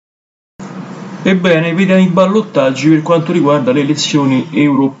Ebbene, vediamo i ballottaggi per quanto riguarda le elezioni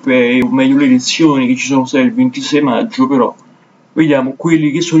europee, o meglio le elezioni che ci sono state il 26 maggio, però vediamo quelli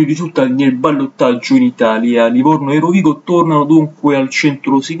che sono i risultati nel ballottaggio in Italia. Livorno e Rovigo tornano dunque al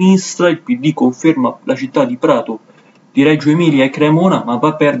centro-sinistra, il PD conferma la città di Prato, di Reggio Emilia e Cremona, ma va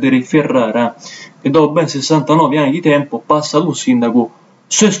a perdere Ferrara, che dopo ben 69 anni di tempo passa ad un sindaco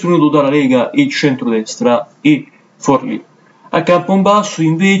sostenuto dalla Lega e il centrodestra e Forlì. A Campobasso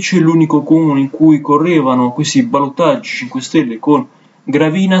invece l'unico comune in cui correvano questi ballottaggi 5 Stelle con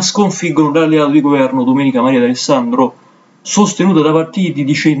Gravina sconfiggono l'alleato di governo Domenica Maria D'Alessandro sostenuta da partiti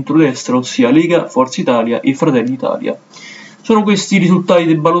di centrodestra, ossia Lega, Forza Italia e Fratelli Italia. Sono questi i risultati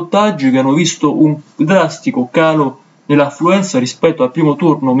del ballottaggio che hanno visto un drastico calo nell'affluenza rispetto al primo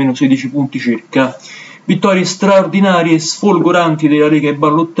turno, meno 16 punti circa. Vittorie straordinarie e sfolgoranti della Lega ai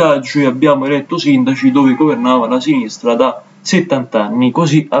ballottaggi e abbiamo eletto sindaci dove governava la sinistra da 70 anni,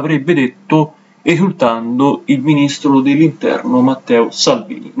 così avrebbe detto esultando il ministro dell'interno Matteo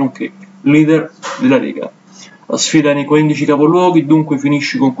Salvini, nonché leader della Lega. La sfida nei 15 capoluoghi dunque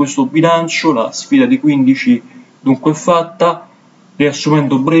finisce con questo bilancio, la sfida dei 15 dunque è fatta,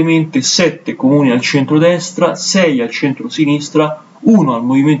 riassumendo brevemente 7 comuni al centrodestra, 6 al centrosinistra, 1 al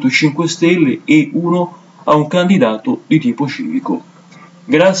Movimento 5 Stelle e 1 a un candidato di tipo civico.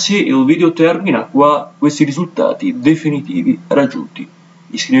 Grazie, il video termina qua, questi risultati definitivi raggiunti.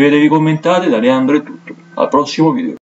 Iscrivetevi, commentate, da Leandro è tutto, al prossimo video.